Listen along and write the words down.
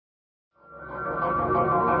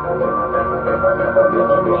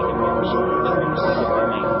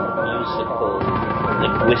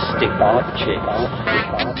Stick objects.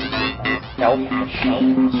 Help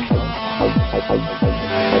machines.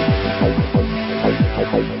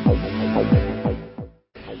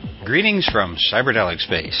 Greetings from Cyberdelic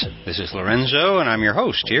Space. This is Lorenzo, and I'm your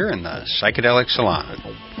host here in the Psychedelic Salon.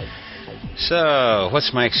 So,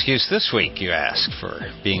 what's my excuse this week, you ask, for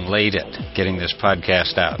being late at getting this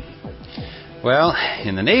podcast out? Well,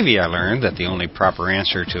 in the Navy I learned that the only proper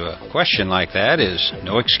answer to a question like that is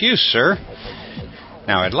no excuse, sir.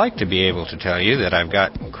 Now, I'd like to be able to tell you that I've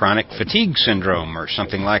got chronic fatigue syndrome or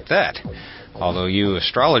something like that, although you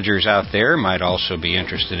astrologers out there might also be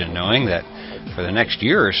interested in knowing that for the next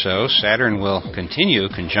year or so, Saturn will continue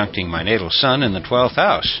conjuncting my natal sun in the 12th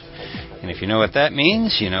house. And if you know what that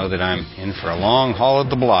means, you know that I'm in for a long haul of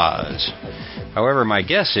the blahs. However, my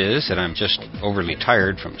guess is that I'm just overly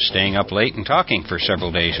tired from staying up late and talking for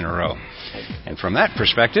several days in a row. And from that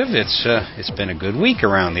perspective, it's been a good week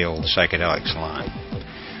around the old Psychedelic Salon.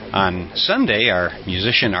 On Sunday, our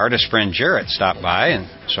musician artist friend Jarrett stopped by, and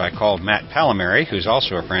so I called Matt Palomary, who's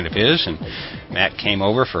also a friend of his, and Matt came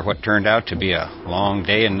over for what turned out to be a long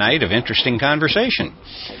day and night of interesting conversation.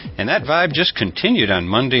 And that vibe just continued on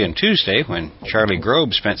Monday and Tuesday when Charlie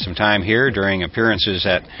Grobe spent some time here during appearances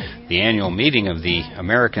at the annual meeting of the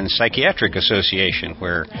American Psychiatric Association,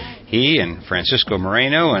 where he and Francisco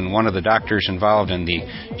Moreno and one of the doctors involved in the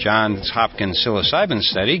Johns Hopkins psilocybin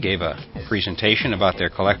study gave a presentation about their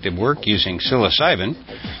collective work using psilocybin,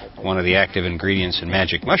 one of the active ingredients in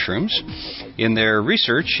magic mushrooms, in their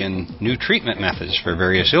research in new treatment methods for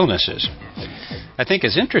various illnesses. I think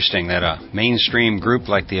it's interesting that a mainstream group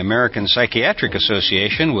like the American Psychiatric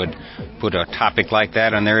Association would put a topic like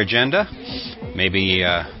that on their agenda. Maybe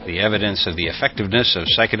the evidence of the effectiveness of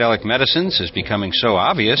psychedelic medicines is becoming so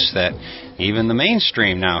obvious that even the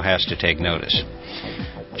mainstream now has to take notice.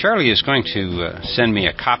 Charlie is going to send me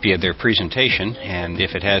a copy of their presentation, and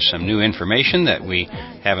if it has some new information that we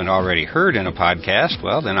haven't already heard in a podcast,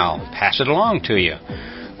 well, then I'll pass it along to you.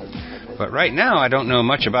 But right now, I don't know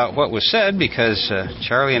much about what was said because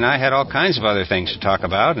Charlie and I had all kinds of other things to talk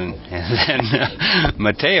about, and then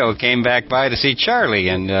Mateo came back by to see Charlie,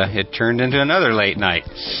 and it turned into another late night.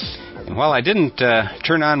 And while I didn't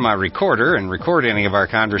turn on my recorder and record any of our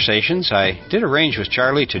conversations, I did arrange with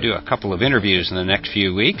Charlie to do a couple of interviews in the next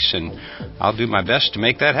few weeks, and I'll do my best to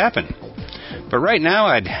make that happen. But right now,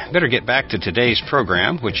 I'd better get back to today's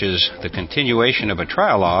program, which is the continuation of a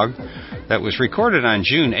trialogue that was recorded on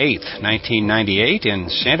June 8th, 1998 in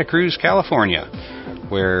Santa Cruz, California,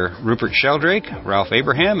 where Rupert Sheldrake, Ralph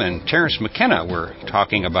Abraham, and Terence McKenna were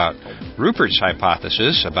talking about Rupert's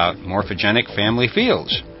hypothesis about morphogenic family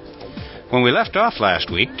fields. When we left off last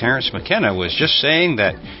week, Terence McKenna was just saying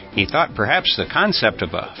that he thought perhaps the concept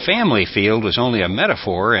of a family field was only a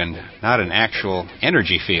metaphor and not an actual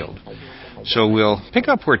energy field. So we'll pick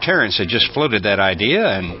up where Terence had just floated that idea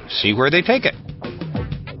and see where they take it.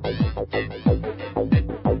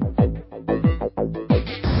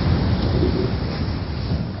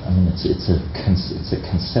 I mean, it's a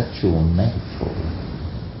conceptual metaphor.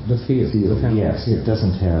 The field. Yes, it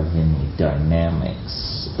doesn't have any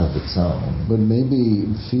dynamics of its own. But maybe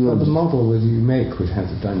field. Well, the model that you make would have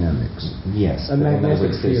the dynamics. Yes, a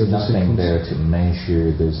magnetic field. There's nothing there to measure.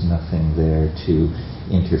 There's nothing there to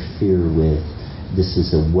interfere with. This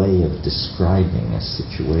is a way of describing a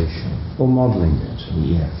situation. Or modeling it.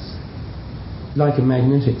 Yes. Like a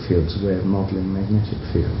magnetic field's a way of modeling magnetic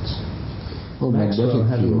fields. Well, magnetic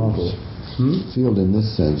fields. Field in this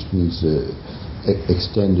sense means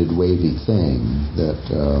extended wavy thing that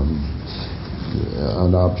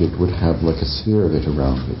an object would have like a sphere of it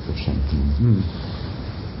around it or something.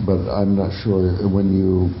 But I'm not sure, when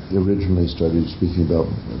you originally started speaking about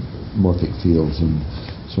morphic fields and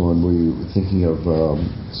so on, were you thinking of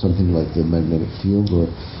something like the magnetic field,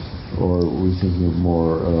 or were you thinking of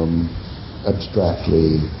more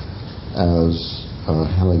abstractly as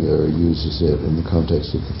Hellinger uses it in the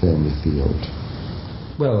context of the family field?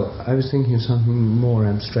 Well, I was thinking of something more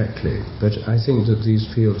abstractly, but I think that these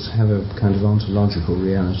fields have a kind of ontological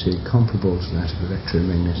reality comparable to that of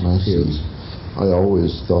electromagnetic fields. I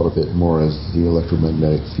always thought of it more as the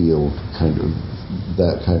electromagnetic field,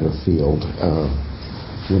 that kind of field.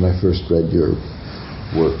 When I first read your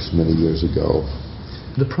works many years ago.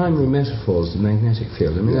 The primary metaphor is the magnetic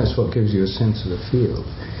field. I mean, that's what gives you a sense of a field.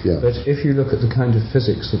 Yeah. But if you look at the kind of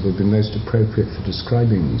physics that would be most appropriate for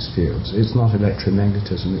describing these fields, it's not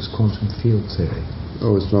electromagnetism, it's quantum field theory.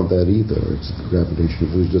 Oh, it's not that either. It's the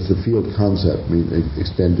gravitational. It's just the field concept, I mean,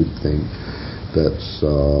 extended thing that's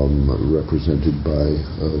represented by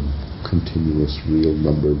a continuous real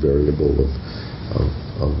number variable of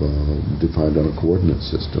defined on a coordinate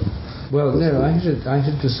system. Well, no, I had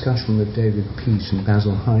a discussion with David Peat and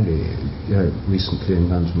Basil Hiley recently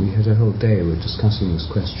in London. We had a whole day we were discussing this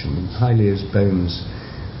question. Hiley is Bohm's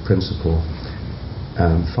principal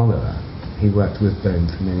follower. He worked with Bohm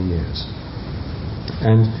for many years.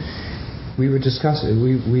 And we were discussing,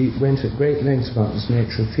 we went at great length about this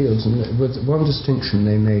nature of fields, and one distinction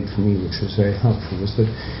they made for me which was very helpful was that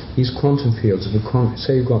these quantum fields,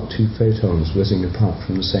 say you've got two photons whizzing apart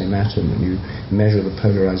from the same atom, and you measure the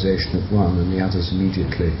polarization of one and the others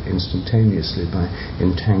immediately, instantaneously, by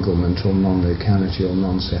entanglement or non-locality or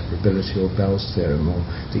non-separability or Bell's theorem or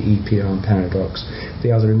the EPR paradox, the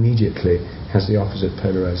other immediately has the opposite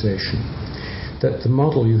polarization. That the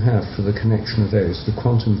model you have for the connection of those, the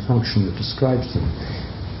quantum function that describes them,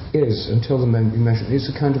 is, until the moment you measure it, it's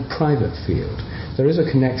a kind of private field. There is a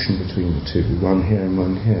connection between the two, one here and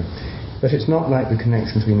one here, but it's not like the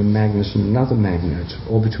connection between a magnet and another magnet,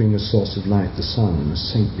 or between the source of light, the sun, and the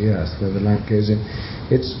sink, the earth, where the light goes in.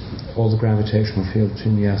 It's or the gravitational field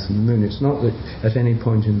between the earth and the moon. It's not that at any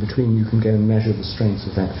point in between you can go and measure the strength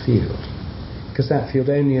of that field, because that field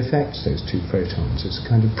only affects those two photons. It's a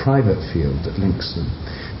kind of private field that links them,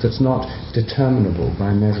 that's not determinable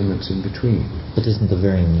by measurements in between. But doesn't the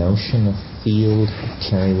very notion of field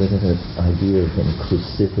carry with it an idea of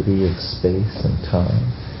inclusivity of space and time?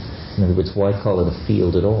 In other words, why call it a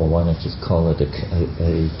field at all? Why not just call it a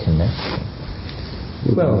connection?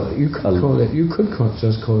 Well, you could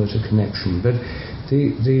just call it a connection, but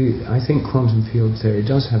I think quantum field theory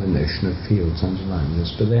does have a notion of fields underlying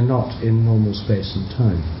this, but they're not in normal space and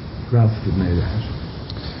time. Ralph would know that.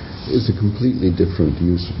 It's a completely different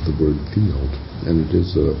use of the word field, and it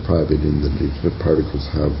is private in that the particles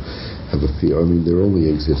have a field. I mean, there only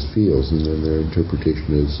exist fields, and then their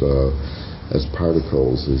interpretation is as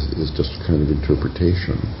particles is just a kind of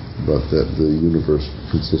interpretation, but that the universe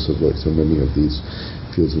consists of like so many of these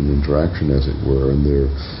fields of interaction, as it were, and their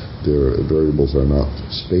variables are not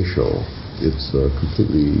spatial. It's a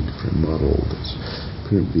completely different model. It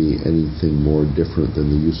couldn't be anything more different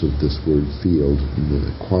than the use of this word field in the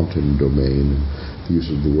quantum domain, and the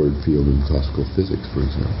use of the word field in classical physics, for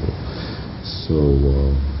example. So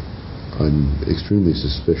I'm extremely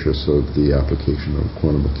suspicious of the application of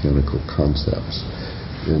quantum mechanical concepts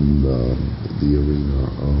in the arena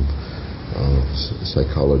of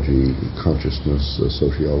psychology, consciousness,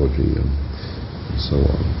 sociology, and so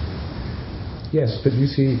on. Yes, but you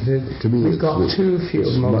see, we've got two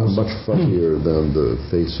field models. Much fuzzier than the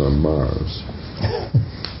face on Mars.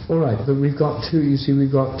 All right, but we've got two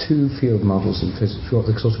field models in physics. We've got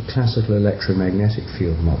the sort of classical electromagnetic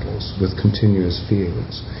field models with continuous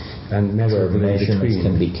fields, and where measurements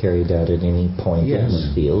can be carried out at any point in the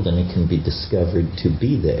field, and it can be discovered to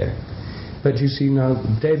be there. But you see now,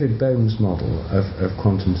 David Bohm's model of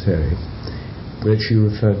quantum theory, which you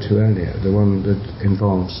referred to earlier, the one that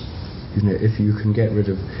involves, if you can get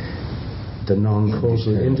rid of the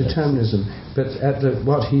non-causal indeterminism, but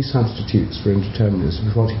what he substitutes for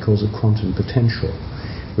indeterminism is what he calls a quantum potential,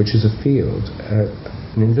 which is a field,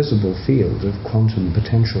 an invisible field of quantum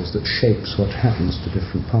potentials that shapes what happens to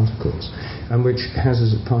different particles, and which has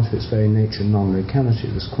as a part of its very nature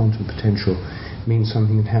non-locality. This quantum potential means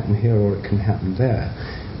something can happen here or it can happen there,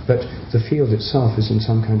 but the field itself is in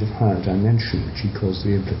some kind of higher dimension, which he calls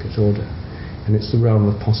the implicate order. And it's the realm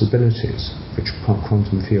of possibilities, which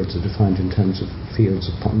quantum fields are defined in terms of fields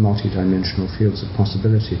of multi-dimensional fields of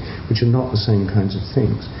possibility, which are not the same kinds of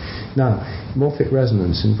things. Now, morphic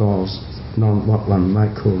resonance involves what one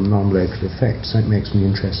might call non-local effects. That makes me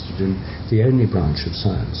interested in the only branch of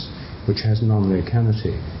science which has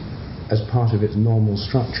non-locality as part of its normal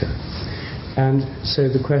structure. And so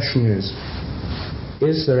the question is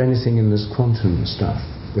there anything in this quantum stuff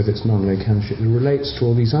with its non-locality that relates to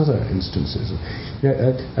all these other instances?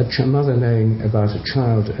 A mother knowing about a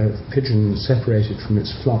child, a pigeon separated from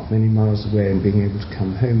its flock many miles away and being able to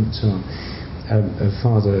come home and so on, a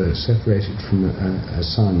father separated from a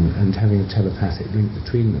son and having a telepathic link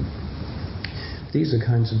between them. These are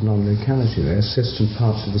kinds of non-locality. They're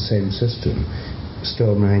parts of the same system,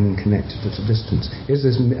 still remaining connected at a distance. Is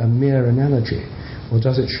this a mere analogy? Or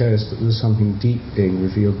does it show us that there's something deep being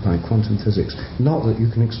revealed by quantum physics? Not that you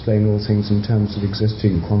can explain all things in terms of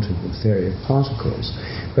existing quantum theory of particles,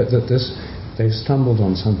 but that they've stumbled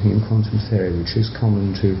on something in quantum theory which is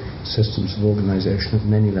common to systems of organization at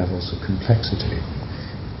many levels of complexity.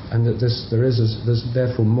 And that there's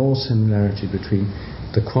therefore more similarity between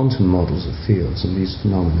the quantum models of fields and these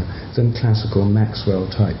phenomena than classical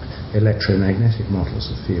Maxwell-type electromagnetic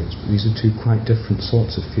models of fields. But these are two quite different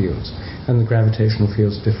sorts of fields, and the gravitational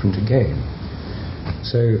field's different again.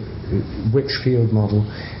 So which field model?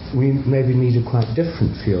 We maybe need a quite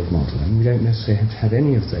different field model, and we don't necessarily have to have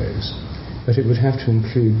any of those, but it would have to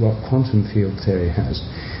include what quantum field theory has.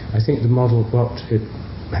 I think the model, what it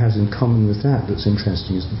has in common with that's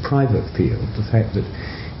interesting, is the private field, the fact that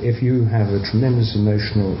if you have a tremendous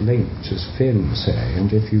emotional link to Finn, say,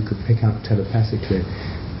 and if you could pick up telepathically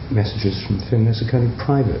messages from Finn, that's a kind of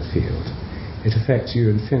private field. It affects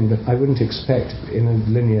you and Finn, but I wouldn't expect in a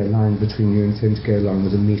linear line between you and Finn to go along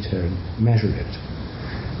with a meter and measure it.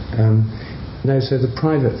 So the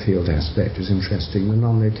private field aspect is interesting, the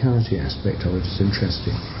non-locality aspect of it is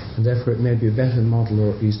interesting, and therefore it may be a better model,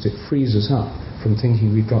 or at least it frees us up from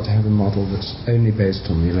thinking we've got to have a model that's only based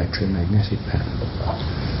on the electromagnetic pattern.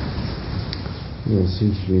 It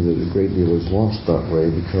seems to me that a great deal is lost that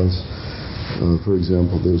way because, for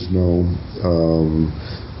example, there's no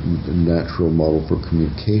natural model for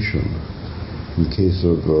communication. In the case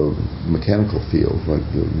of mechanical fields, like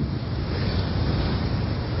the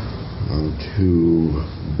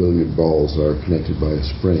 2 billiard balls are connected by a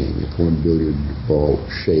spring. If one billiard ball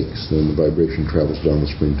shakes, then the vibration travels down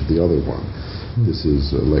the spring to the other one. This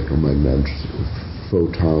is electromagnetic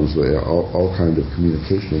photons. All kinds of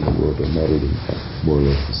communication in the world are modeled in more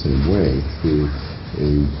or less the same way through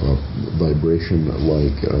a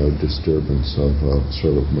vibration-like disturbance of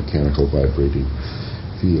sort of mechanical vibrating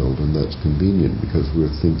field, and that's convenient because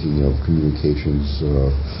we're thinking of communications.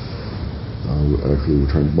 Actually,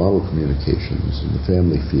 we're trying to model communications in the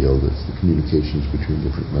family field. It's the communications between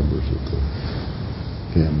different members of the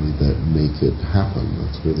family that make it happen.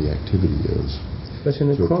 That's where the activity is. But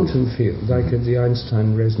in a quantum field, like the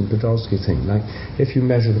Einstein-Rosen-Podolsky thing, like if you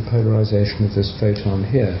measure the polarization of this photon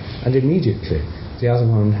here, and immediately the other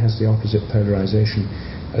one has the opposite polarization,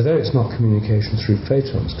 although it's not communication through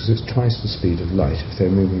photons, because it's twice the speed of light if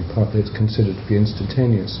they're moving apart, it's considered to be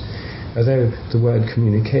instantaneous. Although the word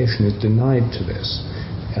communication is denied to this,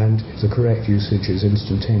 and the correct usage is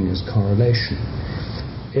instantaneous correlation.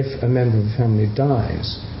 If a member of the family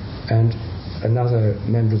dies, and another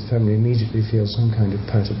member of the family immediately feels some kind of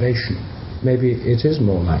perturbation, maybe it is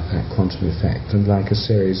more like that quantum effect than like a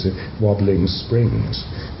series of wobbling springs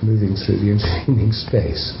moving through the intervening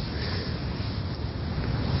space.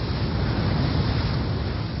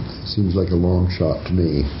 Seems like a long shot to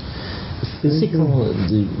me.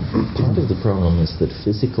 Part of the problem is that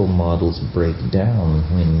physical models break down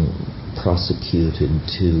when prosecuted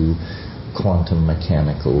to quantum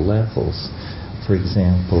mechanical levels. For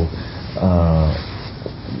example,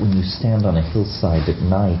 when you stand on a hillside at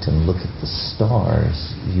night and look at the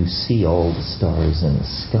stars, you see all the stars in the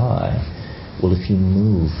sky. Well, if you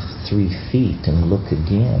move 3 feet and look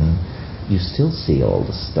again, you still see all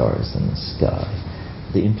the stars in the sky.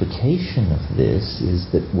 The implication of this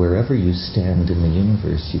is that wherever you stand in the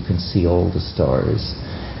universe, you can see all the stars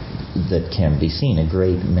that can be seen, a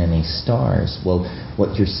great many stars. Well,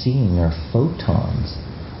 what you're seeing are photons.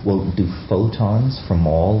 Well, do photons from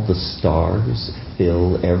all the stars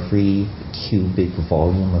fill every cubic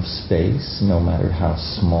volume of space, no matter how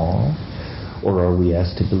small? Or are we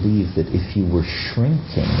asked to believe that if you were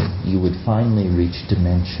shrinking, you would finally reach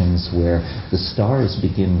dimensions where the stars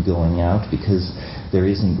begin going out because there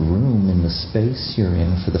isn't room in the space you're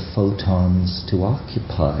in for the photons to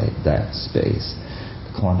occupy that space?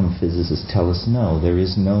 The quantum physicists tell us no, there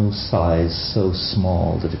is no size so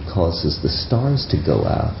small that it causes the stars to go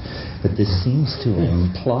out. But this seems to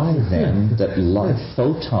imply then that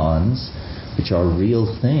photons, which are real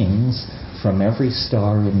things, from every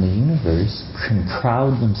star in the universe can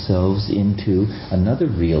crowd themselves into another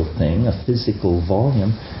real thing, a physical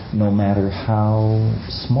volume, no matter how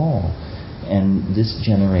small. And this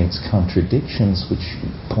generates contradictions which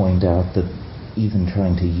point out that even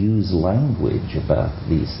trying to use language about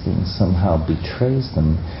these things somehow betrays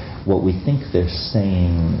them. What we think they're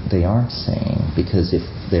saying, they aren't saying, because if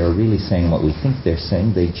they're really saying what we think they're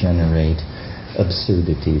saying, they generate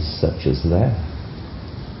absurdities such as that.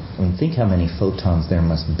 I mean, think how many photons there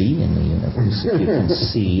must be in the universe if you can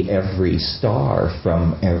see every star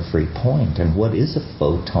from every point. And what is a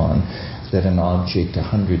photon? That an object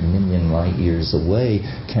 100 million light years away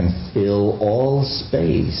can fill all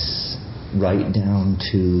space right down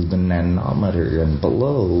to the nanometer and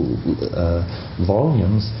below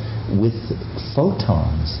volumes with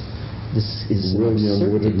photons. This is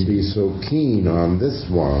William wouldn't be so keen on this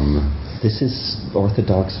one. This is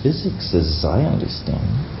orthodox physics, as I understand.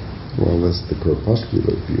 Well, that's the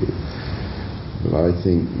corpuscular view. But I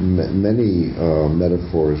think many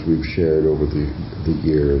metaphors we've shared over the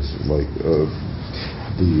years, like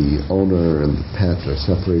the owner and the pet are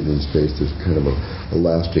separated in space. There's kind of a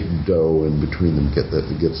elastic dough in between them that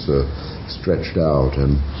gets stretched out,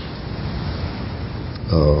 and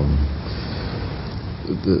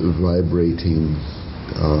the vibrating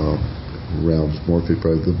realms, morphic,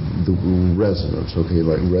 the resonance. Okay,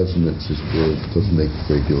 like resonance is word doesn't make a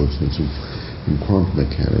great deal of sense in quantum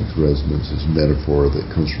mechanics. Resonance is a metaphor that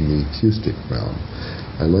comes from the acoustic realm.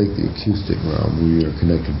 I like the acoustic realm. We are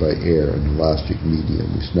connected by air, an elastic medium.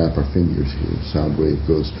 We snap our fingers here. A sound wave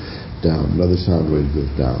goes down. Another sound wave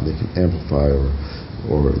goes down. They can amplify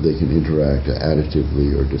or they can interact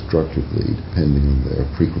additively or destructively depending on their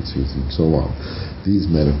frequencies and so on. These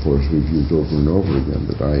metaphors we've used over and over again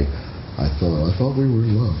that I thought we were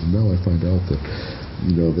in love. And now I find out that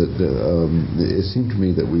it seemed to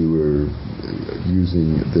me that we were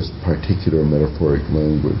using this particular metaphoric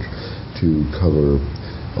language to cover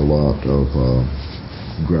a lot of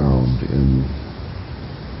ground in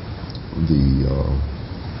the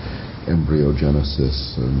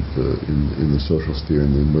embryogenesis and in the social sphere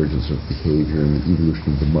and the emergence of behavior and the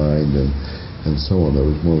evolution of the mind and so on. That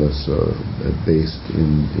was more or less based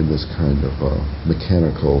in this kind of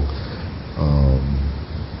mechanical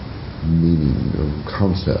meaning of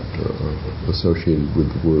concept associated with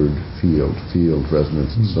the word field,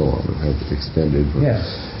 resonance, and so on. It had extended. Yes.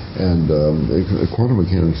 And quantum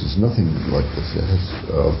mechanics is nothing like this. It has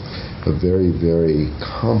a very, very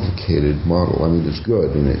complicated model. I mean, it's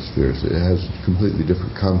good in its spheres. It has completely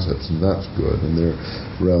different concepts, and that's good. And there are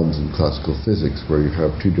realms in classical physics where you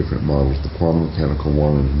have two different models, the quantum mechanical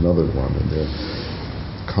one and another one, and they're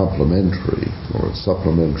complementary or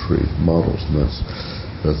supplementary models, and that's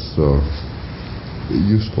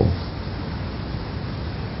useful.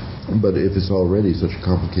 But if it's already such a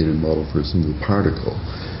complicated model for a single particle,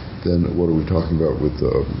 then what are we talking about with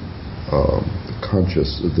the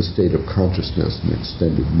state of consciousness and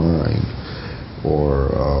extended mind,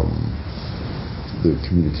 or the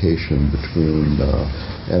communication between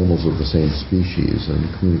animals of the same species and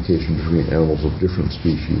communication between animals of different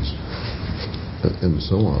species, and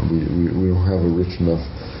so on. We don't have a rich enough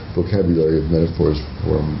vocabulary of metaphors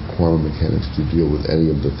from quantum mechanics to deal with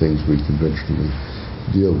any of the things we conventionally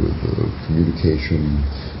deal with. Communication,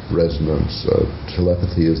 resonance,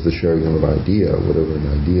 telepathy is the sharing of an idea. Whatever an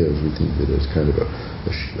idea is, we think of it as kind of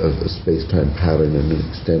a space-time pattern and an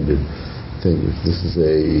extended thing. This is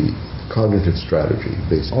a cognitive strategy,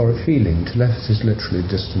 basically. Or a feeling. Telepathy is literally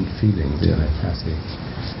distant feeling. Telepathy.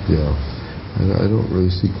 Yeah. And I don't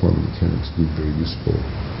really see quantum mechanics being very useful.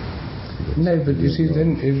 No, but you see,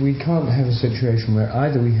 then we can't have a situation where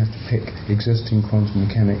either we have to pick existing quantum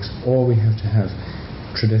mechanics or we have to have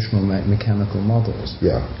traditional mechanical models.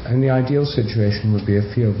 Yeah. And the ideal situation would be a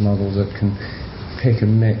field model that can pick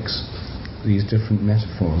and mix these different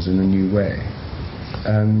metaphors in a new way.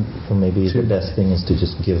 Well, maybe the best thing is to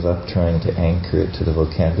just give up trying to anchor it to the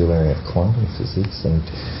vocabulary of quantum physics and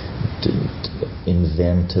to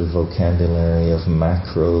invent a vocabulary of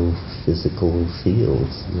macro physical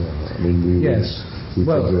fields. Yeah, I mean, we think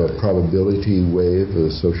of a probability wave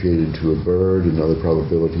associated to a bird, another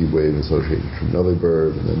probability wave associated to another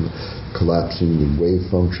bird, and then collapsing the wave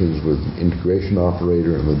functions with the integration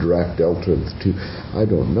operator and the Dirac delta of the two. I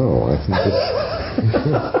don't know. I think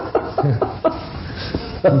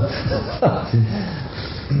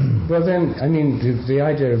well, then, I mean, the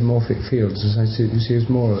idea of morphic fields, as I see, is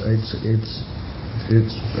more.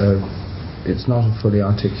 It's not a fully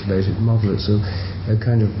articulated model. It's a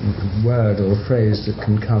kind of word or phrase that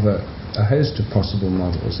can cover a host of possible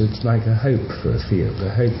models. It's like a hope for a field,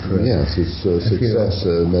 a hope for yes, its success,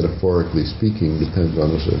 metaphorically speaking, depends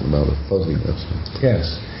on a certain amount of fuzziness.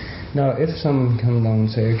 Yes. Now, if someone come along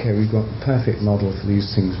and say, okay, we've got the perfect model for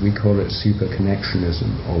these things, we call it superconnectionism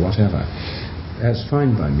or whatever, that's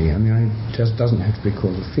fine by me. I mean, it just doesn't have to be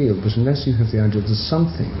called a field, but unless you have the idea there's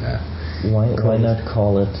something there. Why not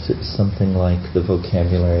call it something like the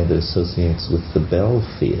vocabulary that associates with the Bell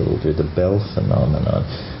field or the Bell phenomenon?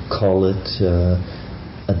 Call it a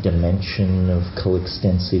dimension of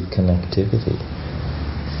coextensive connectivity.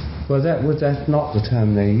 Well, that's not the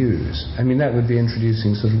term they use. I mean, that would be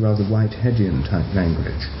introducing sort of rather Whiteheadian type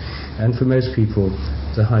language. And for most people,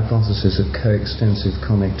 the hypothesis of coextensive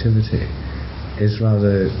connectivity is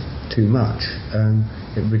rather too much.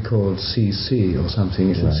 It would be called CC or something.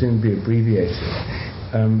 It should soon be abbreviated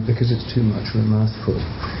because it's too much of a mouthful.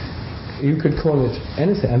 You could call it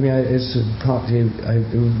anything. I mean, it's partly,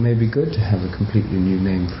 it may be good to have a completely new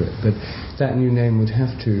name for it, but that new name would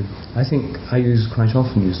have to, I think I quite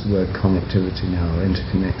often use the word connectivity now, or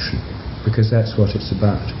interconnection, because that's what it's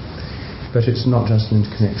about. But it's not just an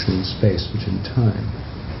interconnection in space, but in time.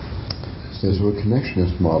 understood. So a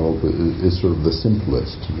connectionist model is sort of the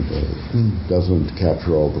simplest. It doesn't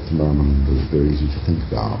capture all the phenomena, but it's very easy to think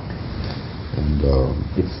about. And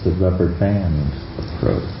it's the rubber band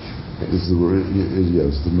approach.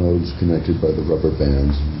 yes, the nodes connected by the rubber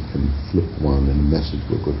bands, and you can flip one and a message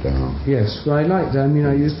will go down. Yes, well, I like that. I mean,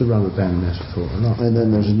 I use the rubber band metaphor a lot. And then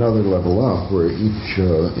there's another level up where each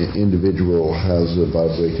individual has a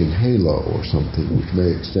vibrating halo or something, which may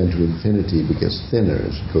extend to infinity but gets thinner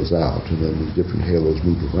as it goes out, and then the different halos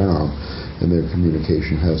move around, and their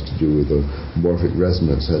communication has to do with a morphic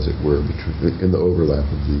resonance, as it were, in the overlap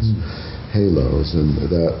of these halos, and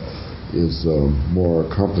that is more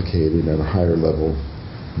complicated and a higher level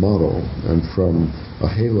model. And from a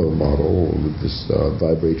halo model with this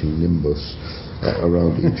vibrating nimbus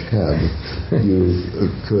around each head,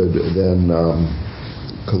 you could then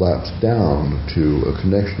collapse down to a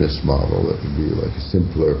connectionist model that would be like a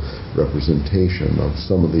simpler representation of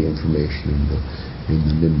some of the information in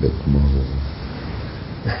the nimbic model.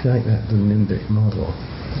 I like that, the nimbic model.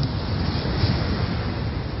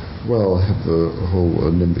 Well, I have a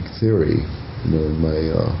whole nimbic theory, in my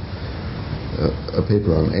a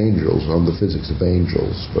paper on angels, on the physics of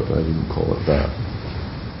angels, but I didn't call it that.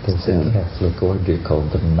 There's a Catholic order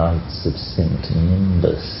called the Knights of St.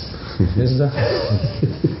 Nimbus. Is that?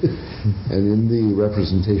 And in the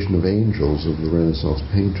representation of angels of the Renaissance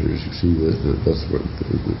painters, you see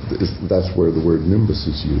that's where the word nimbus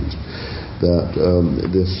is used. That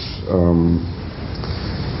this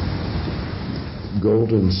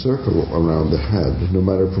golden circle around the head, no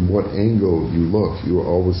matter from what angle you look, you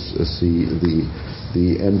always see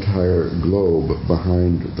the entire globe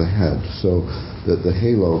behind the head, so that the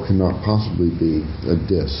halo cannot possibly be a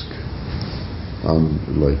disc,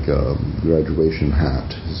 like a graduation hat.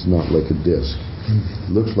 It's not like a disc.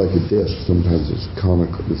 It looks like a disc. Sometimes it's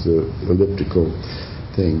conical, it's an elliptical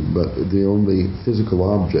thing, but the only physical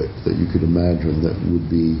object that you could imagine that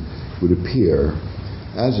would appear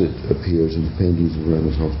as it appears in the paintings of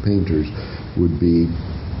Renaissance painters would be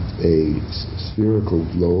a spherical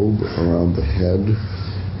globe around the head,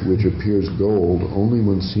 which appears gold only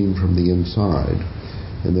when seen from the inside.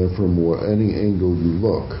 And therefore, from any angle you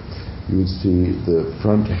look, you would see the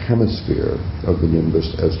front hemisphere of the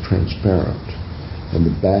nimbus as transparent and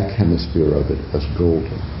the back hemisphere of it as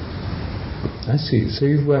golden. I see. So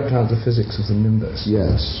you've worked out the physics of the nimbus.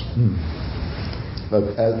 Yes.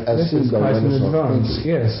 This is quite an advance,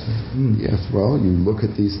 yes. Yes, well, you look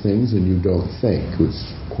at these things and you don't think. It's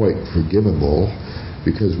quite forgivable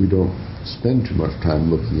because we don't spend too much time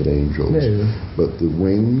looking at angels. No. But the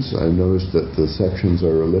wings, I noticed that the sections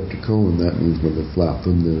are elliptical, and that means when they flap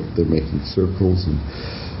them, they're making circles. And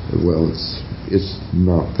well, it's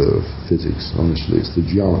not the physics, honestly. It's the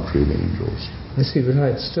geometry of angels. I see, but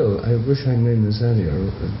I wish I'd known this earlier,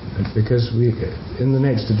 because in the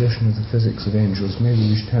next edition of the Physics of Angels, maybe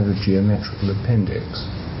we should have a geometrical appendix.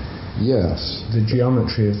 Yes. The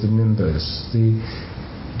geometry of the nimbus, the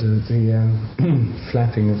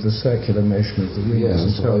flapping of the circular motion of the wings,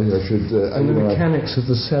 yes, and the mechanics of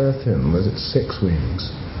the seraphim with its 6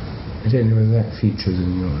 wings. I don't know whether that features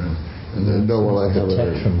in your... no, well, I have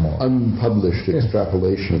tetramorph. an unpublished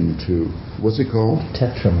extrapolation to... What's it called?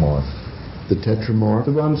 Tetramorph. The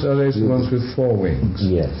tetramorph? The ones with 4 wings?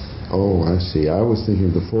 Yes. Oh, I see. I was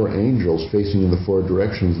thinking of the 4 angels facing in the 4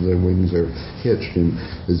 directions, and their wings are hitched. In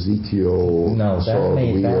Ezekiel, that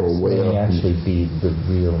may actually be the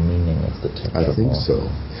real meaning of the tetramorph. I think so.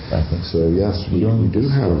 So, yes, we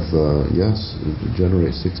do have, it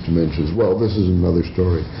generates 6 dimensions. Well, this is another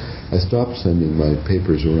story. I stopped sending my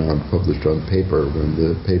papers around published on paper when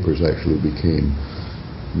the papers actually became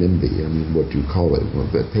NIMBY. I mean, what do you call it? Well,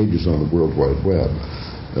 pages on the World Wide Web.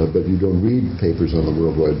 But you don't read papers on the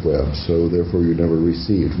World Wide Web, so therefore you're never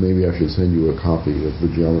received. Maybe I should send you a copy of The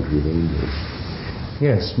Geometry of Angels.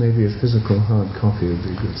 Yes, maybe a physical hard copy would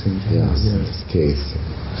be a good thing to have. Yes, in this case.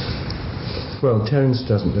 Well, Terence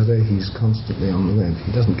doesn't, although he's constantly on the web.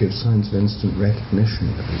 He doesn't give signs of instant recognition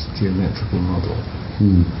of his geometrical model.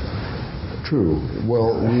 True.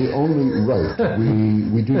 Well, we only write.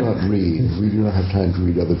 We do not read. We do not have time to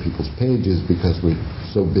read other people's pages because we're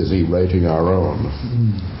so busy writing our own.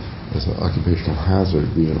 It's an occupational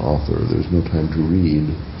hazard being an author. There's no time to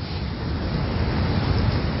read.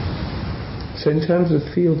 So in terms of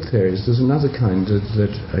field theories, there's another kind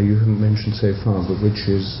that you haven't mentioned so far, but which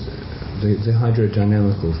is the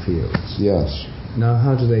hydrodynamical fields. Yes. Now,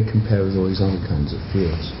 how do they compare with all these other kinds of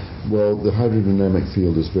fields? Well, the hydrodynamic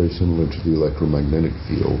field is very similar to the electromagnetic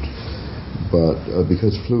field, but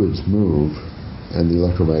because fluids move and the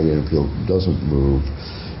electromagnetic field doesn't move,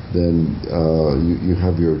 then you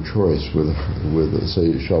have your choice with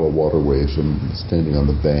say shallow waterways. I'm standing on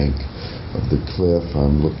the bank of the cliff.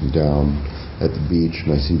 I'm looking down at the beach,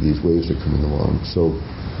 and I see these waves are coming along. So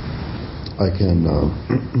I can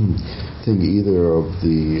think either of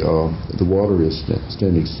the water is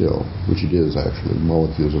standing still, which it is actually.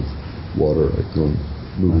 Molecules of water are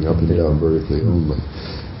moving up and down vertically only.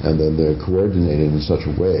 And then they're coordinated in such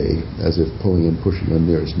a way as if pulling and pushing on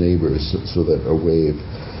nearest neighbors so that a wave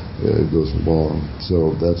goes along.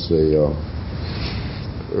 So that's a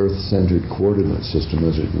Earth-centered coordinate system,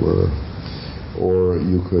 as it were. Or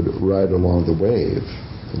you could ride along the wave.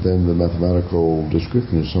 Then the mathematical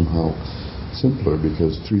description is somehow simpler,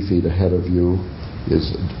 because 3 feet ahead of you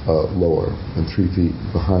is lower, and 3 feet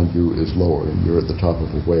behind you is lower, and you're at the top of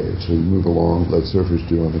a wave. So you move along like surfers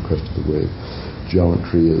do on the crest of the wave.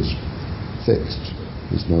 Geometry is fixed,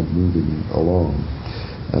 it's not moving along.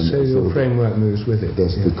 And so your framework moves with it.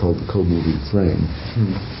 That's called the co-moving frame.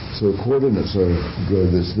 So coordinates are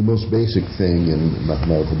good. It's the most basic thing in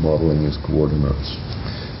mathematical modeling is coordinates.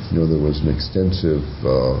 There was an extensive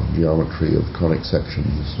geometry of conic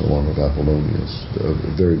sections along with Apollonius,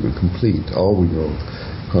 very good, complete. All we know of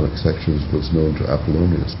conic sections was known to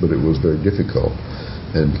Apollonius, but it was very difficult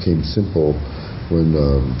and became simple when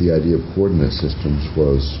the idea of coordinate systems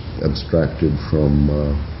was abstracted from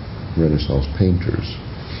Renaissance painters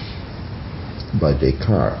by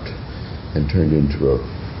Descartes and turned into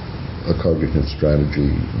a cognitive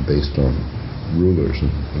strategy based on rulers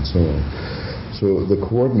and so on. So the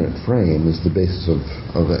coordinate frame is the basis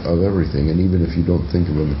of everything, and even if you don't think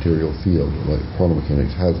of a material field, like quantum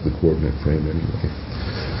mechanics has the coordinate frame anyway.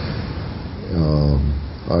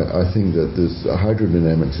 I think that this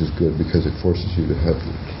hydrodynamics is good because it forces you to have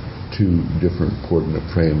 2 different coordinate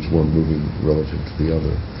frames, one moving relative to the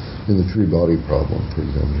other. In the 3-body problem, for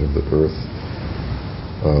example, you have the Earth,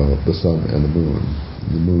 the Sun, and the Moon.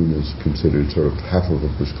 The Moon is considered sort of half of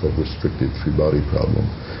it was called restricted 3-body problem.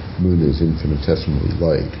 The Moon is infinitesimally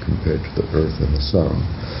light compared to the Earth and the Sun.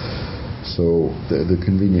 So the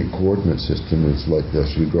convenient coordinate system is like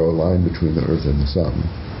this. You draw a line between the Earth and the Sun,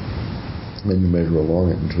 and you measure along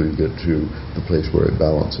it until you get to the place where it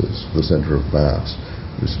balances, the center of mass.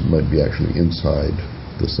 This might be actually inside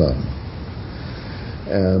the Sun.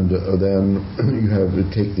 And then you have to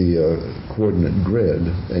take the coordinate grid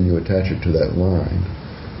and you attach it to that line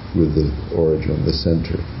with the origin, the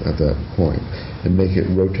center at that point, and make it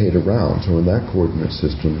rotate around. So in that coordinate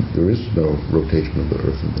system, there is no rotation of the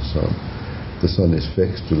Earth and the Sun. The Sun is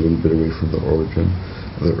fixed a little bit away from the origin.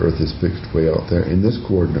 The Earth is fixed way out there. In this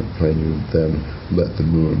coordinate plane, you then let the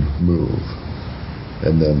Moon move.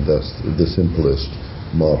 And then that's the simplest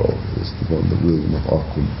model, is the one that William of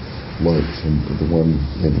Ockham likes, and the one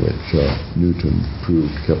in which Newton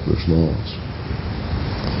proved Kepler's laws.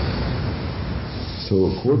 So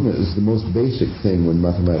a coordinate is the most basic thing when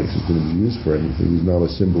mathematics is going to be used for anything. It's not a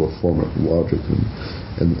symbol of formal logic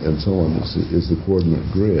and so on. It's the coordinate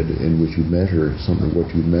grid in which you measure something.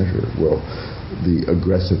 What you measure? Well, the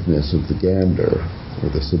aggressiveness of the gander, or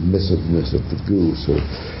the submissiveness of the goose, or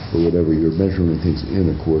whatever. You're measuring things in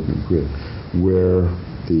a coordinate grid. Where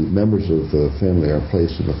the members of the family are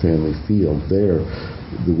placed in a family field, there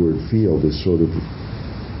the word field is sort of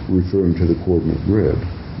referring to the coordinate grid,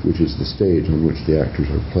 which is the stage on which the actors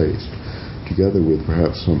are placed, together with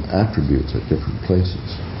perhaps some attributes at different places.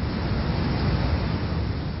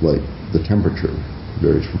 Like the temperature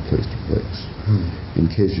varies from place to place. In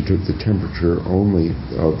case you took the temperature only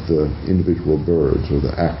of the individual birds or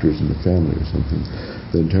the actors in the family or something,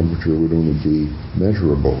 then temperature would only be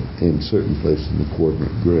measurable in certain places in the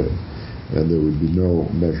coordinate grid, and there would be no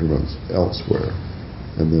measurements elsewhere.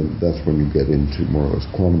 And then that's when you get into more or less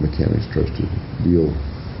quantum mechanics tries to deal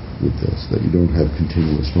with this, that you don't have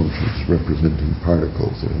continuous functions representing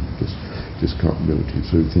particles and just discontinuity.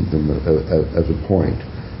 So you think them as a point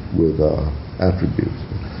with attributes.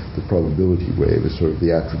 The probability wave is sort of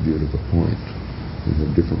the attribute of a point. They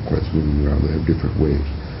have different points moving around. They have different waves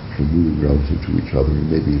moving relative to each other, and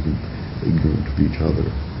maybe even ignorant of each other.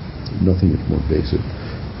 Nothing is more basic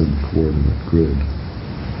than the coordinate grid.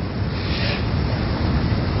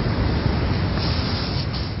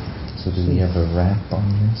 So do we have a wrap on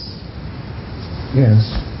this? Yes.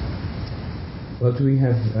 Well, do we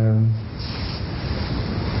have...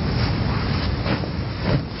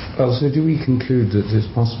 so do we conclude that it's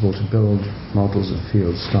possible to build models of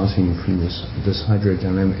fields starting from this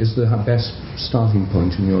hydrodynamic? Is the best starting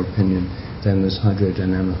point, in your opinion, then this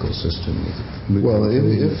hydrodynamical system? Well,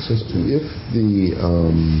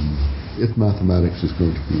 if mathematics is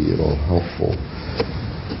going to be at all helpful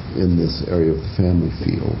in this area of the family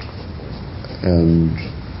field, and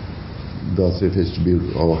thus, if it's to be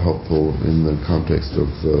all helpful in the context of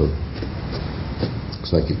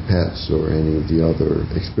psychic pets or any of the other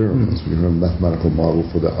experiments, we have a mathematical model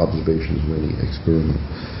for the observations of any experiment,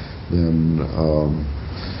 then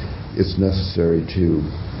it's necessary to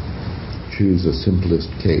choose a simplest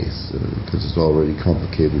case because it's already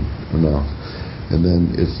complicated enough. And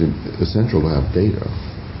then it's essential to have data.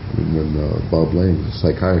 I mean, when Bob Lane, the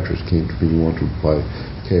psychiatrist, came to me and wanted to apply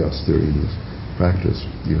chaos theory in his practice,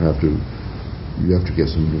 you have to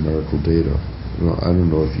get some numerical data. Well, I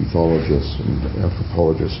don't know if ethologists and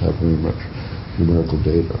anthropologists have very much numerical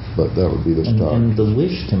data, but that would be the start. And the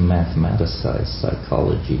wish to mathematicize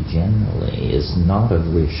psychology generally is not a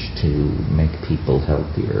wish to make people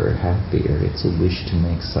healthier or happier. It's a wish to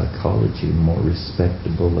make psychology more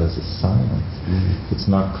respectable as a science. It's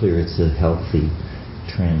not clear it's a healthy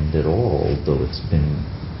trend at all, though it's been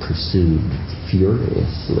pursued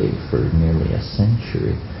furiously for nearly a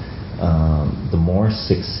century. The more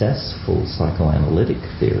successful psychoanalytic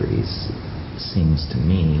theories, seems to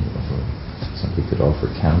me, somebody could offer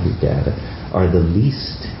counter data, are the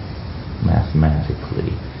least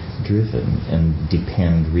mathematically driven and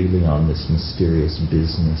depend really on this mysterious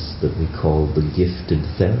business that we call the gifted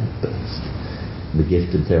therapist. The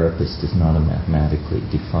gifted therapist is not a mathematically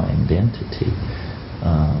defined entity.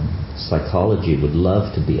 Psychology would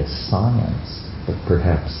love to be a science, but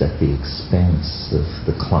perhaps at the expense of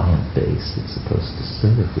the client base it's supposed to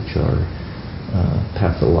serve, which are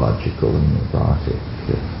pathological and neurotic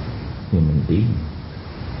human beings.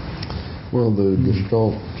 Well, the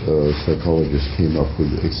Gestalt psychologists came up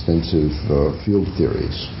with extensive field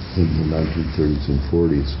theories in the 1930s and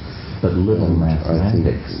 40s. But little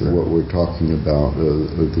mathematics. I think what we're talking about,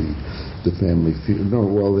 the family field,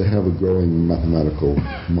 they have a growing mathematical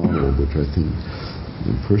model, which I think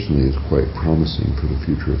personally is quite promising for the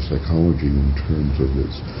future of psychology in terms of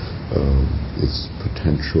its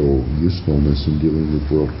potential usefulness in dealing with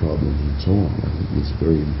world problems and so on. I think it's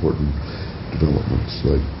very important developments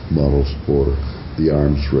like models for the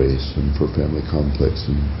arms race and for family conflicts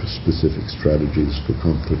and specific strategies for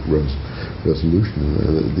conflict resolution.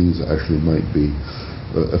 These actually might be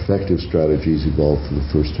effective strategies evolved for the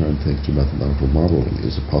first time thanks to mathematical modeling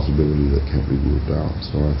is a possibility that can't be ruled out.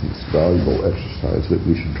 So I think it's a valuable exercise that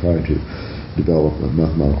we should try to develop a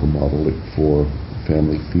mathematical modeling for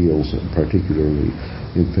family fields, and particularly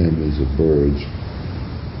in families of birds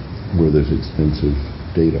where there's extensive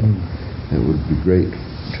data. And it would be great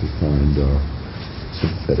to find a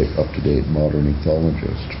synthetic, up-to-date modern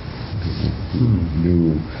ethologist who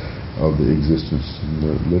knew of the existence in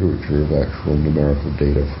the literature of actual numerical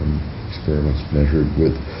data from experiments measured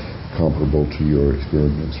with comparable to your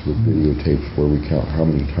experiments with videotapes where we count how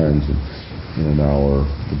many times in an hour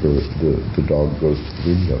the dog goes to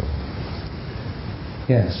the window.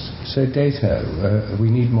 Yes, so data, we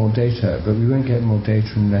need more data, but we won't get more data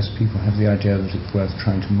unless people have the idea that it's worth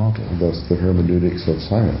trying to model. Thus the hermeneutics of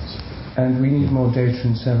science. And we need more data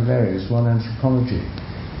in several areas. One, anthropology,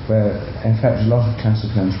 where, in fact, a lot of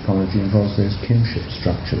classical anthropology involves those kinship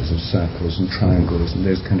structures of circles and triangles and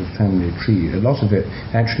those kind of family tree. A lot of it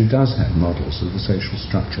actually does have models of the social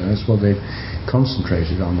structure. That's what they've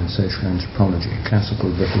concentrated on in social anthropology,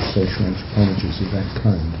 classical British social anthropologies of that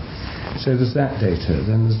kind. So there's that data.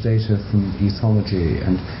 Then there's data from ethology,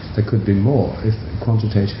 and there could be more if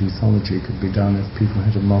quantitative ethology could be done if people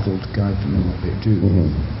had a model to guide them in what they do.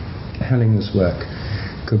 Hellinger's work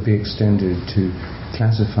could be extended to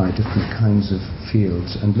classify different kinds of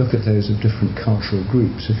fields and look at those of different cultural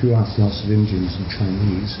groups. If you ask lots of Indians and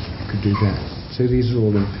Chinese, you could do that. So these are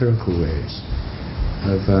all empirical ways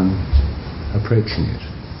of approaching it.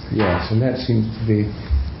 Yes, and that seems to be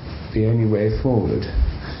the only way forward.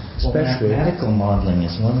 Well, mathematical modeling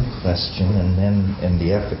is one question, and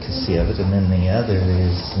the efficacy of it, and then the other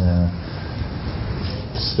is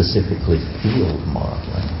specifically field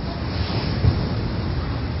modeling.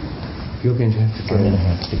 You're going to have to go. I'm going to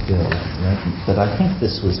have to go. Right? But I think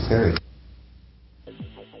this was very...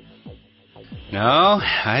 No,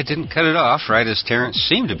 I didn't cut it off, right as Terence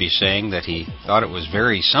seemed to be saying that he thought it was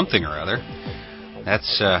very something or other.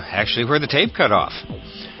 That's actually where the tape cut off.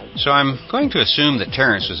 So I'm going to assume that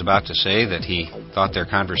Terence was about to say that he thought their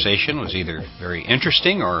conversation was either very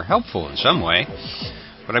interesting or helpful in some way.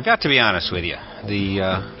 But I've got to be honest with you.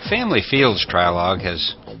 The Family Fields trialogue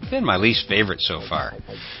has been my least favorite so far.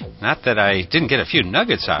 Not that I didn't get a few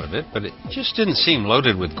nuggets out of it, but it just didn't seem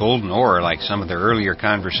loaded with golden ore like some of their earlier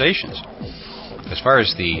conversations. As far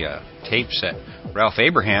as the tapes that Ralph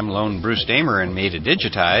Abraham loaned Bruce Damer and me to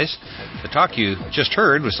digitize, the talk you just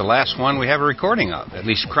heard was the last one we have a recording of, at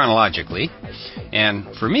least chronologically.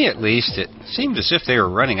 And for me, at least, it seemed as if they were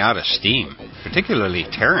running out of steam, particularly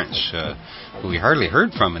Terence, who we hardly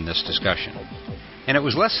heard from in this discussion. And it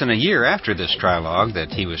was less than a year after this trilogue that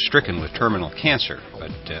he was stricken with terminal cancer,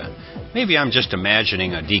 but maybe I'm just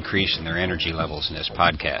imagining a decrease in their energy levels in this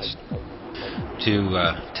podcast.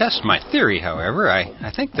 To test my theory, however,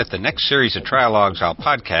 I think that the next series of trilogues I'll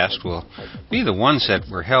podcast will be the ones that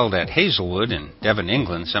were held at Hazelwood in Devon,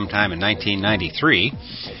 England sometime in 1993,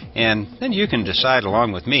 and then you can decide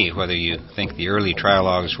along with me whether you think the early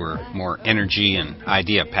trilogues were more energy and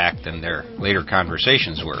idea-packed than their later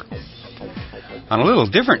conversations were. On a little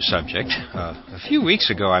different subject, a few weeks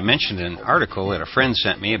ago I mentioned an article that a friend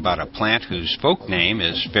sent me about a plant whose folk name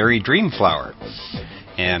is fairy dreamflower.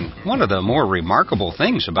 And one of the more remarkable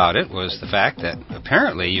things about it was the fact that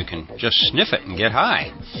apparently you can just sniff it and get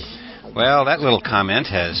high. Well, that little comment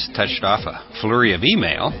has touched off a flurry of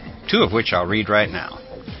email, two of which I'll read right now.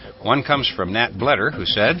 One comes from Nat Bletter, who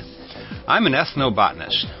said, I'm an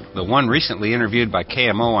ethnobotanist, the one recently interviewed by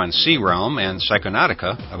KMO on Sea Realm and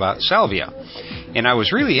Psychonautica about salvia. And I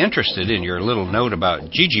was really interested in your little note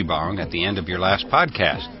about jijibong at the end of your last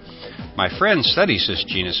podcast. My friend studies this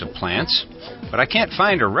genus of plants, but I can't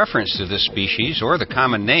find a reference to this species or the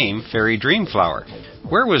common name fairy dreamflower.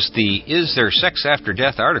 Where was the Is There Sex After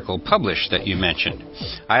Death article published that you mentioned?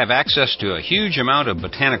 I have access to a huge amount of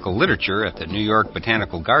botanical literature at the New York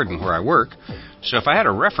Botanical Garden where I work, so if I had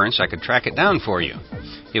a reference, I could track it down for you.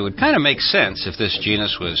 It would kind of make sense if this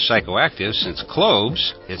genus was psychoactive, since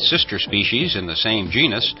Cloves, its sister species in the same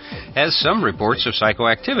genus, has some reports of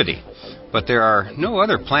psychoactivity. But there are no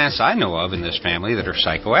other plants I know of in this family that are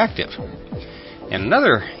psychoactive. And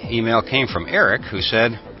another email came from Eric, who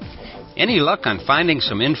said, any luck on finding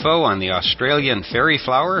some info on the Australian fairy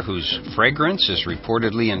flower whose fragrance is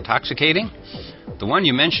reportedly intoxicating? The one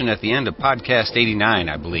you mentioned at the end of podcast 89,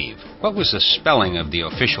 I believe. What was the spelling of the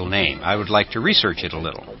official name? I would like to research it a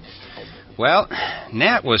little. Well,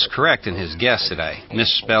 Nat was correct in his guess that I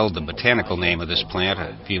misspelled the botanical name of this plant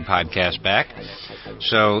a few podcasts back.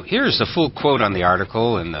 So here's the full quote on the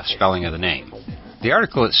article and the spelling of the name. The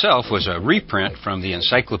article itself was a reprint from the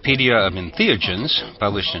Encyclopedia of Entheogens,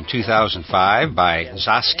 published in 2005 by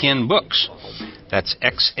Zaskin Books. That's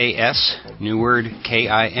X-A-S, new word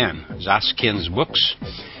K-I-N, Zaskin's Books.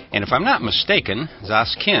 And if I'm not mistaken,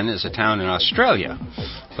 Zaskin is a town in Australia.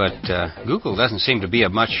 But Google doesn't seem to be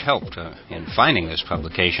of much help in finding this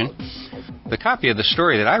publication. The copy of the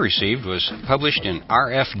story that I received was published in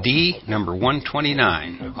RFD number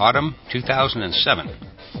 129, autumn 2007,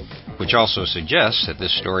 which also suggests that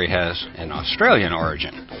this story has an Australian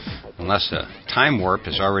origin, unless a time warp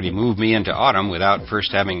has already moved me into autumn without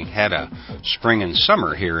first having had a spring and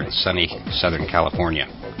summer here in sunny Southern California.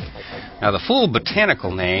 Now, the full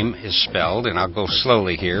botanical name is spelled, and I'll go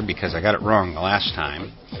slowly here because I got it wrong the last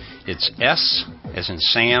time. It's S, as in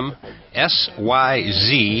Sam, S-Y-Z-G-I-U-M.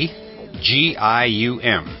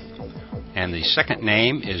 And the second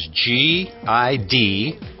name is G-I-D-J-I-B-A-N-G.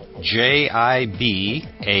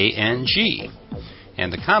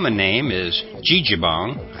 And the common name is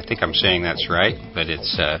jijibong. I think I'm saying that's right, but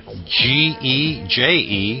it's G-E-J-E-B-O-N-G.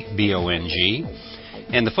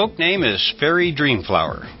 And the folk name is fairy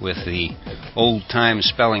dreamflower, with the old-time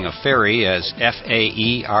spelling of fairy as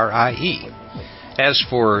F-A-E-R-I-E. As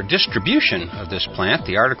for distribution of this plant,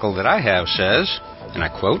 the article that I have says, and I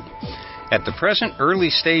quote, at the present early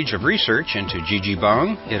stage of research into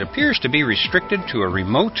jijibong, it appears to be restricted to a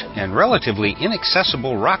remote and relatively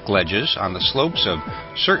inaccessible rock ledges on the slopes of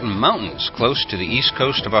certain mountains close to the east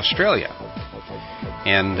coast of Australia.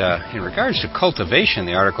 And in regards to cultivation,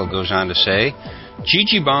 the article goes on to say,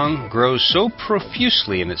 jijibong grows so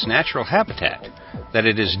profusely in its natural habitat that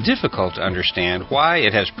it is difficult to understand why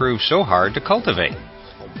it has proved so hard to cultivate.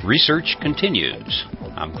 Research continues.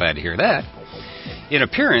 I'm glad to hear that. In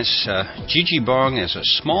appearance, jijibong is a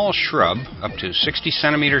small shrub up to 60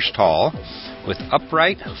 centimeters tall with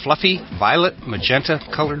upright, fluffy, violet magenta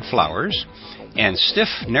colored flowers and stiff,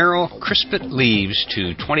 narrow, crispet leaves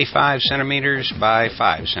to 25 centimeters by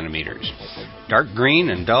 5 centimeters. Dark green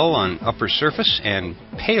and dull on upper surface and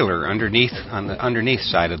paler underneath on the underneath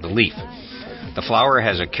side of the leaf. The flower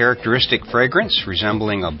has a characteristic fragrance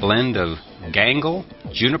resembling a blend of gangle,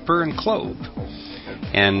 juniper, and clove.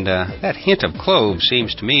 And that hint of clove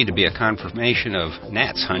seems to me to be a confirmation of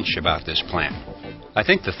Nat's hunch about this plant. I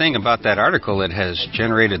think the thing about that article that has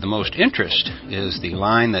generated the most interest is the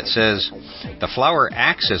line that says, the flower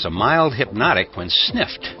acts as a mild hypnotic when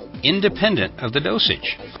sniffed, independent of the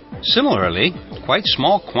dosage. Similarly, quite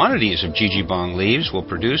small quantities of jijibong leaves will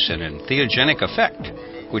produce an entheogenic effect,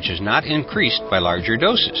 which is not increased by larger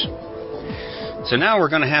doses. So now we're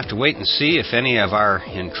going to have to wait and see if any of our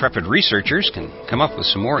intrepid researchers can come up with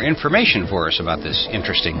some more information for us about this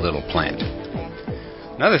interesting little plant.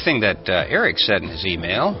 Another thing that Eric said in his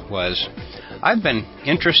email was, I've been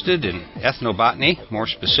interested in ethnobotany, more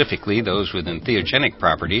specifically those with entheogenic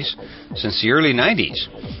properties, since the early 90s.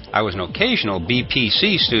 I was an occasional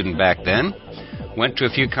BPC student back then, went to a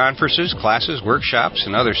few conferences, classes, workshops,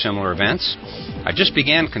 and other similar events. I just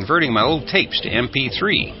began converting my old tapes to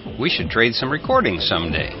MP3. We should trade some recordings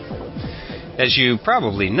someday. As you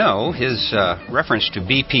probably know, his reference to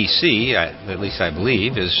BPC, at least I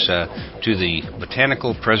believe, is to the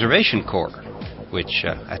Botanical Preservation Corps, which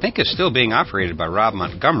I think is still being operated by Rob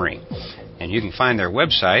Montgomery. And you can find their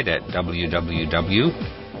website at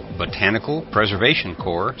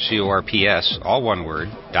www.botanicalpreservationcorps, all one word,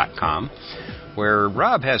 .com, where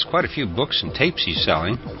Rob has quite a few books and tapes he's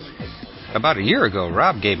selling. About a year ago,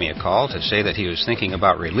 Rob gave me a call to say that he was thinking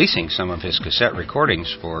about releasing some of his cassette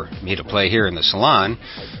recordings for me to play here in the salon,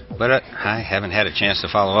 but I haven't had a chance to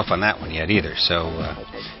follow up on that one yet either. So,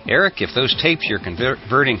 Eric, if those tapes you're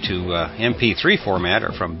converting to MP3 format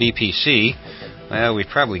are from BPC, well, we've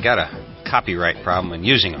probably got a copyright problem in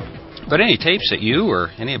using them. But any tapes that you or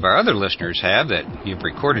any of our other listeners have that you've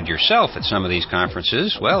recorded yourself at some of these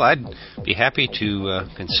conferences, well, I'd be happy to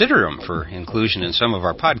consider them for inclusion in some of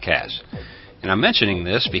our podcasts. And I'm mentioning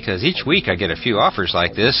this because each week I get a few offers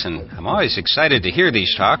like this, and I'm always excited to hear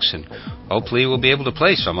these talks, and hopefully we'll be able to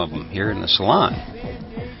play some of them here in the salon.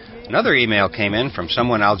 Another email came in from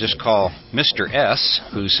someone I'll just call Mr. S,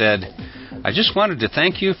 who said, I just wanted to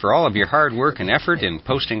thank you for all of your hard work and effort in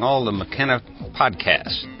posting all the McKenna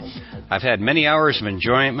podcasts. I've had many hours of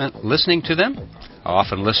enjoyment listening to them. I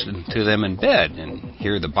often listen to them in bed and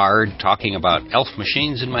hear the bard talking about elf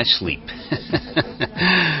machines in my sleep.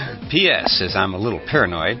 P.S. As I'm a little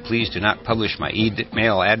paranoid, please do not publish my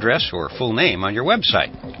email address or full name on your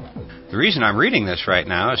website. The reason I'm reading this right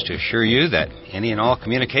now is to assure you that any and all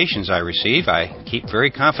communications I receive I keep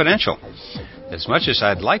very confidential. As much as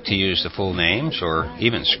I'd like to use the full names or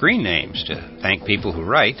even screen names to thank people who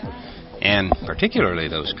write, and particularly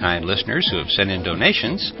those kind listeners who have sent in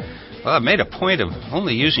donations, well, I've made a point of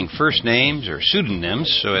only using first names or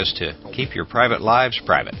pseudonyms so as to keep your private lives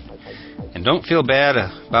private. And don't feel bad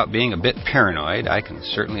about being a bit paranoid. I can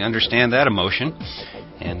certainly understand that emotion,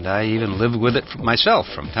 and I even live with it myself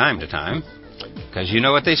from time to time. Because you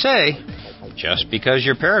know what they say, just because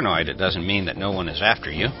you're paranoid, it doesn't mean that no one is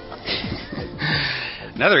after you.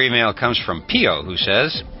 Another email comes from Pio, who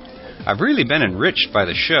says, I've really been enriched by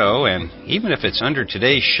the show, and even if it's under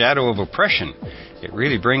today's shadow of oppression, it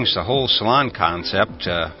really brings the whole salon concept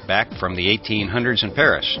back from the 1800s in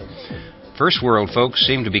Paris. First world folks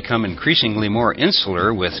seem to become increasingly more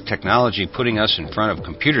insular, with technology putting us in front of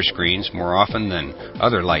computer screens more often than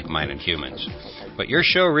other like-minded humans. But your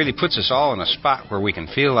show really puts us all in a spot where we can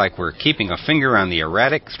feel like we're keeping a finger on the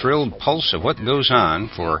erratic, thrilled pulse of what goes on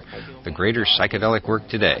for the greater psychedelic work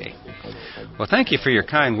today. Well, thank you for your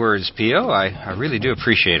kind words, Pio. I really do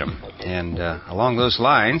appreciate them. And along those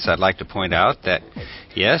lines, I'd like to point out that,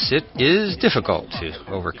 yes, it is difficult to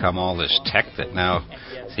overcome all this tech that now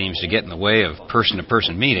seems to get in the way of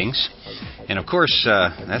person-to-person meetings. And, of course,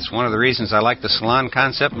 that's one of the reasons I like the salon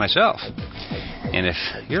concept myself. And if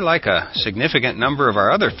you're like a significant number of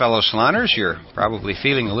our other fellow saloners, you're probably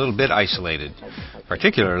feeling a little bit isolated,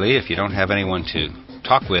 particularly if you don't have anyone to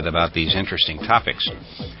talk with about these interesting topics.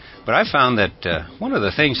 But I found that one of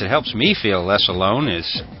the things that helps me feel less alone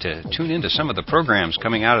is to tune into some of the programs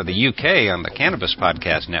coming out of the UK on the Cannabis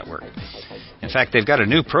Podcast Network. In fact, they've got a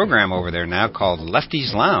new program over there now called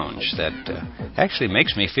Lefty's Lounge that actually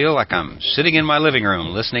makes me feel like I'm sitting in my living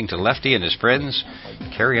room listening to Lefty and his friends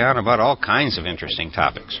carry on about all kinds of interesting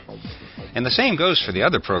topics. And the same goes for the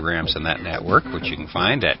other programs in that network, which you can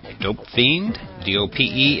find at dopefiend,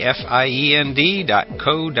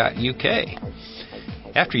 DOPEFIEND.co.uk.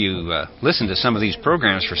 After you listen to some of these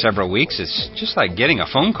programs for several weeks, it's just like getting a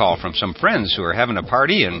phone call from some friends who are having a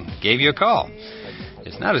party and gave you a call.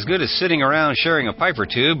 It's not as good as sitting around sharing a pipe or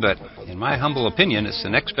two, but in my humble opinion, it's the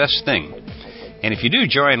next best thing. And if you do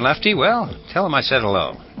join Lefty, well, tell him I said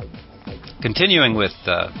hello. Continuing with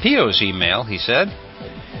Pio's email, he said,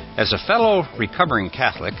 as a fellow recovering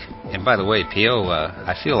Catholic, and by the way, Pio,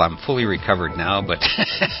 I feel I'm fully recovered now, but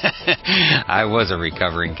I was a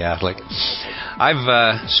recovering Catholic.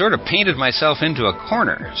 I've sort of painted myself into a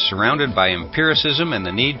corner, surrounded by empiricism and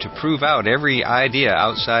the need to prove out every idea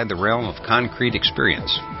outside the realm of concrete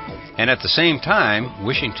experience. and at the same time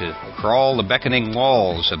wishing to crawl the beckoning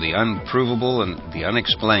walls of the unprovable and the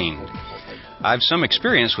unexplained. I've some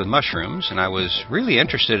experience with mushrooms, and I was really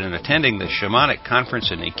interested in attending the shamanic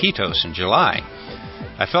conference in Iquitos in July.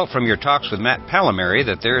 I felt from your talks with Matt Palomary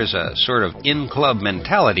that there is a sort of in-club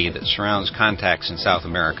mentality that surrounds contacts in South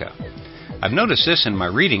America. I've noticed this in my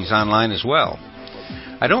readings online as well.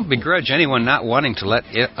 I don't begrudge anyone not wanting to let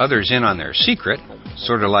others in on their secret,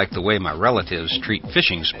 sort of like the way my relatives treat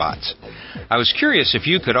fishing spots. I was curious if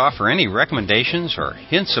you could offer any recommendations or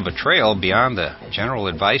hints of a trail beyond the general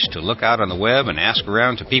advice to look out on the web and ask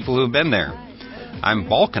around to people who've been there. I'm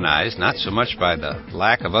balkanized not so much by the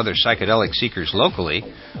lack of other psychedelic seekers locally,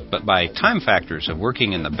 but by time factors of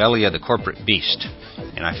working in the belly of the corporate beast,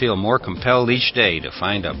 and I feel more compelled each day to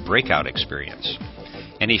find a breakout experience.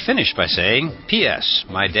 And he finished by saying, P.S.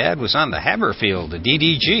 My dad was on the Haberfield, the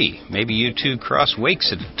DDG. Maybe you two crossed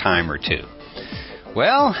wakes at a time or two.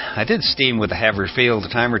 Well, I did steam with the Haberfield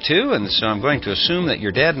a time or two, and so I'm going to assume that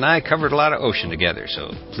your dad and I covered a lot of ocean together,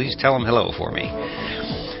 so please tell him hello for me.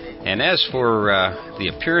 And as for the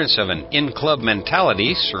appearance of an in-club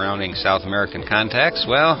mentality surrounding South American contacts,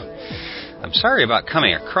 well, I'm sorry about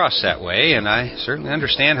coming across that way, and I certainly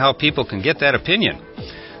understand how people can get that opinion.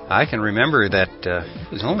 I can remember that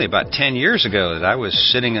it was only about 10 years ago that I was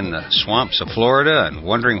sitting in the swamps of Florida and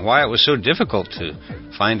wondering why it was so difficult to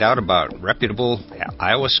find out about reputable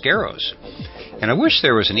ayahuasqueros. And I wish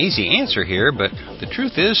there was an easy answer here, but the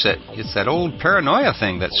truth is that it's that old paranoia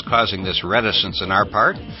thing that's causing this reticence on our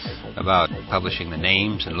part about publishing the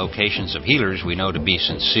names and locations of healers we know to be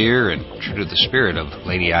sincere and true to the spirit of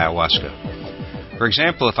Lady Ayahuasca. For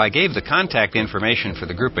example, if I gave the contact information for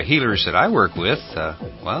the group of healers that I work with,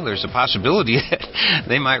 there's a possibility that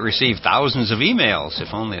they might receive thousands of emails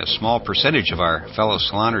if only a small percentage of our fellow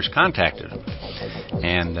saloners contacted them.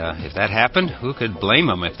 And if that happened, who could blame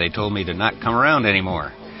them if they told me to not come around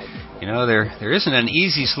anymore? You know, there isn't an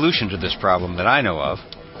easy solution to this problem that I know of.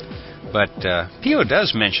 But Pio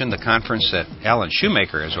does mention the conference that Alan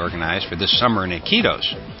Shoemaker has organized for this summer in Iquitos.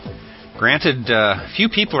 Granted, few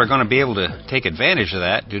people are going to be able to take advantage of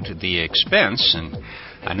that due to the expense, and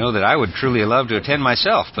I know that I would truly love to attend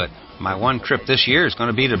myself, but my one trip this year is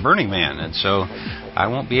going to be to Burning Man, and so I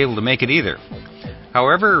won't be able to make it either.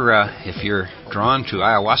 However, if you're drawn to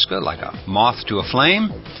ayahuasca like a moth to a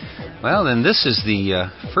flame, well, then this is the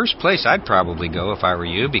first place I'd probably go if I were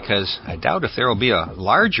you, because I doubt if there will be a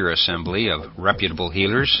larger assembly of reputable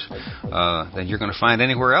healers than you're going to find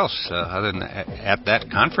anywhere else other than at that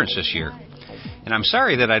conference this year. And I'm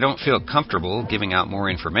sorry that I don't feel comfortable giving out more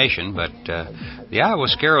information, but the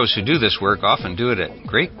ayahuasqueros who do this work often do it at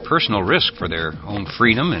great personal risk for their own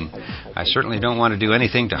freedom, and I certainly don't want to do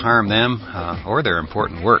anything to harm them or their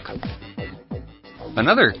important work.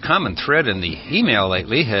 Another common thread in the email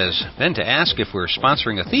lately has been to ask if we're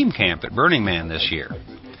sponsoring a theme camp at Burning Man this year.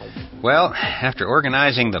 Well, after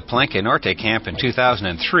organizing the Palenque Norte camp in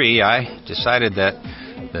 2003, I decided that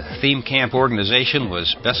the theme camp organization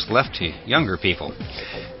was best left to younger people.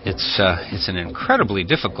 It's an incredibly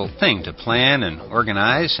difficult thing to plan and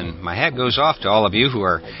organize, and my hat goes off to all of you who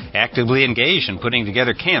are actively engaged in putting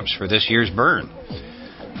together camps for this year's burn.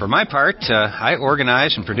 For my part, I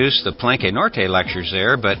organize and produce the Palenque Norte lectures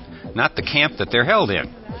there, but not the camp that they're held in.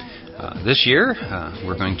 This year,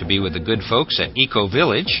 we're going to be with the good folks at Eco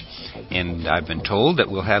Village, and I've been told that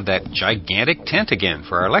we'll have that gigantic tent again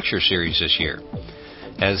for our lecture series this year.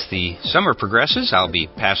 As the summer progresses, I'll be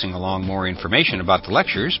passing along more information about the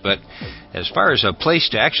lectures, but as far as a place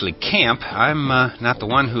to actually camp, I'm not the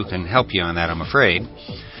one who can help you on that, I'm afraid.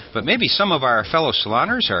 But maybe some of our fellow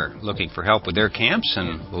saloners are looking for help with their camps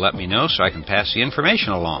and will let me know so I can pass the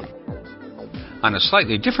information along. On a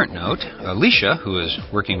slightly different note, Alicia, who is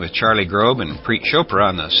working with Charlie Grobe and Preet Chopra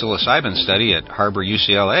on the psilocybin study at Harbor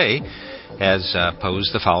UCLA, has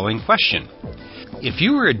posed the following question. If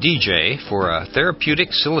you were a DJ for a therapeutic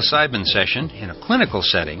psilocybin session in a clinical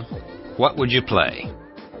setting, what would you play?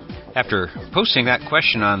 After posting that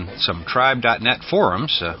question on some tribe.net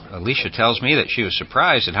forums, Alicia tells me that she was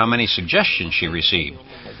surprised at how many suggestions she received.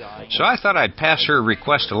 So I thought I'd pass her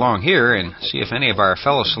request along here and see if any of our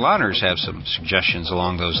fellow saloners have some suggestions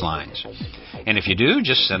along those lines. And if you do,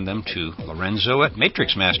 just send them to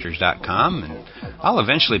lorenzo@matrixmasters.com, and I'll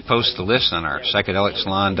eventually post the list on our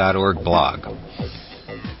psychedelicsalon.org blog.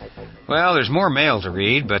 Well, there's more mail to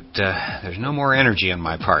read, but there's no more energy on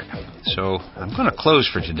my part. So I'm going to close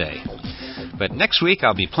for today. But next week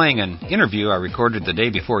I'll be playing an interview I recorded the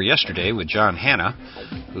day before yesterday with John Hanna,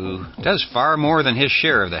 who does far more than his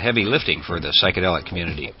share of the heavy lifting for the psychedelic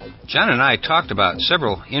community. John and I talked about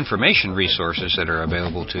several information resources that are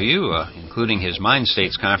available to you, including his Mind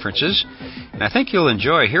States conferences, and I think you'll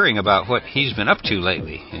enjoy hearing about what he's been up to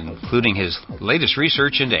lately, including his latest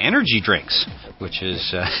research into energy drinks, which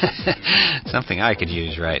is something I could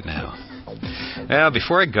use right now. Well,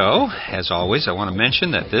 before I go, as always, I want to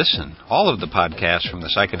mention that this and all of the podcasts from the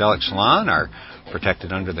Psychedelic Salon are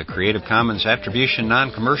protected under the Creative Commons Attribution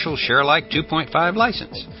Non-Commercial Share-alike 2.5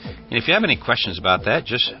 license. And if you have any questions about that,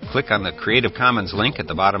 just click on the Creative Commons link at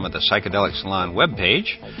the bottom of the Psychedelic Salon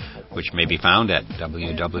webpage, which may be found at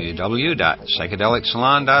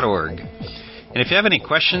www.psychedelicsalon.org. And if you have any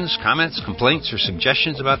questions, comments, complaints, or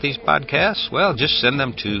suggestions about these podcasts, well, just send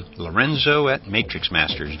them to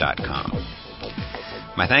lorenzo@matrixmasters.com.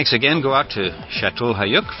 My thanks again go out to Chateau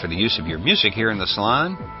Hayuk for the use of your music here in the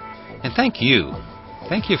salon. And thank you.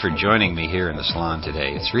 Thank you for joining me here in the salon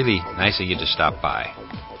today. It's really nice of you to stop by.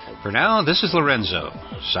 For now, this is Lorenzo,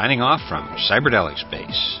 signing off from Cyberdelic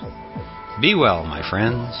Space. Be well, my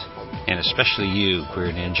friends, and especially you,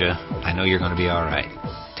 Queer Ninja. I know you're going to be all right.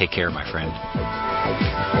 Take care, my friend.